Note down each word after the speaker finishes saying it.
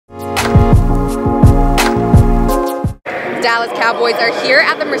Dallas Cowboys are here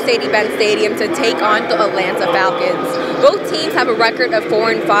at the Mercedes-Benz Stadium to take on the Atlanta Falcons. Both teams have a record of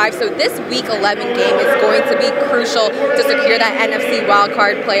 4-5, so this Week 11 game is going to be crucial to secure that NFC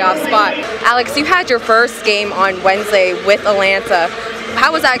wildcard playoff spot. Alex, you had your first game on Wednesday with Atlanta.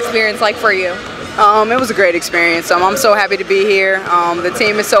 How was that experience like for you? It was a great experience. I'm so happy to be here. The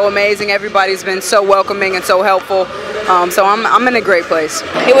team is so amazing. Everybody's been so welcoming and so helpful. So I'm in a great place.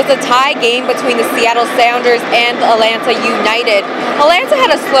 It was a tie game between the Seattle Sounders and the Atlanta United. Atlanta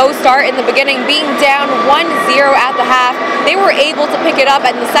had a slow start in the beginning, being down 1-0 at the half. They were able to pick it up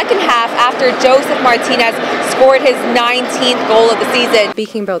in the second half after Joseph Martinez scored his 19th goal of the season.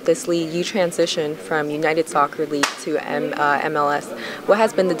 Speaking about this league, you transitioned from United Soccer League to MLS. What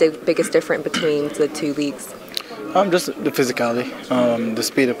has been the biggest difference between the two leagues? Just the physicality, the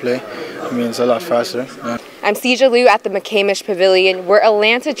speed of play. I mean, it's a lot faster. Yeah. I'm Sijia at the McCamish Pavilion, where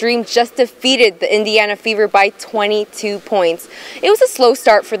Atlanta Dream just defeated the Indiana Fever by 22 points. It was a slow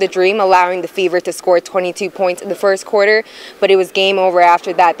start for the Dream, allowing the Fever to score 22 points in the first quarter, but it was game over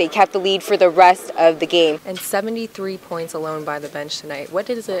after that. They kept the lead for the rest of the game. And 73 points alone by the bench tonight. What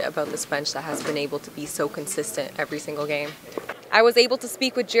is it about this bench that has been able to be so consistent every single game? I was able to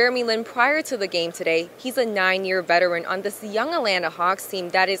speak with Jeremy Lin prior to the game today. He's a 9-year veteran on this young Atlanta Hawks team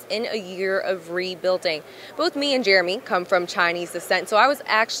that is in a year of rebuilding. Both me and Jeremy come from Chinese descent, so I was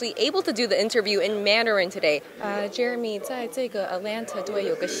actually able to do the interview in Mandarin today. Jeremy, 在这个 Atlanta 队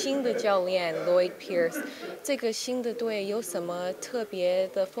有个新的教练 Lloyd Pierce， 这个新的队有什么特别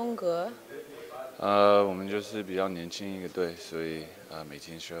的风格？我们就是比较年轻一个队，所以每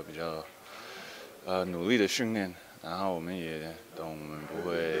天需要比较努力的训练。然后我们也懂，我们不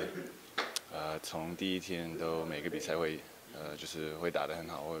会从第一天都每个比赛会就是会打得很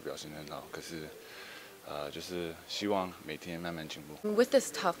好，或者表现得很好。可是就是希望每天慢慢进步。With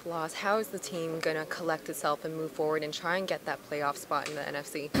this tough loss, how is the team going to collect itself and move forward and try and get that playoff spot in the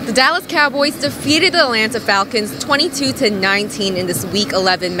NFC? The Dallas Cowboys defeated the Atlanta Falcons 22-19 in this Week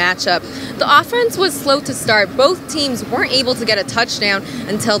 11 matchup. The offense was slow to start. Both teams weren't able to get a touchdown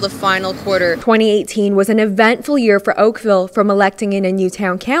until the final quarter. 2018 was an eventful year for Oakville, from electing in a new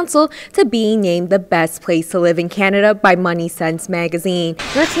town council to being named the best place to live in Canada by Money Sense magazine.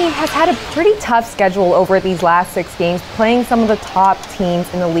 Your team has had a pretty tough schedule over these last 6 games, playing some of the top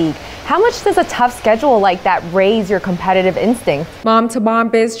teams in the league. How much does a tough schedule like that raise your competitive instinct? Mom to Mom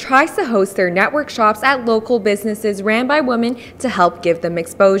Biz tries to host their network shops at local businesses ran by women to help give them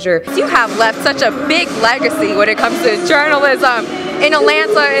exposure. You have left such a big legacy when it comes to journalism in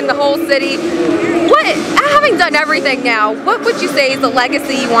Atlanta, in the whole city. Having done everything now, what would you say is the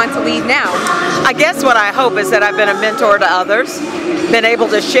legacy you want to leave now? I guess what I hope is that I've been a mentor to others, been able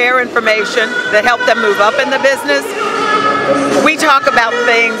to share information that help them move up in the business. We talk about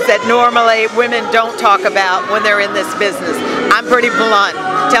things that normally women don't talk about when they're in this business. I'm pretty blunt,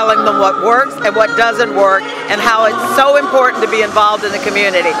 telling them what works and what doesn't work, and how it's so important to be involved in the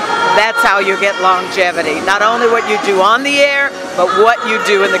community. That's how you get longevity. Not only what you do on the air, but what you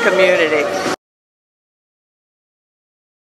do in the community.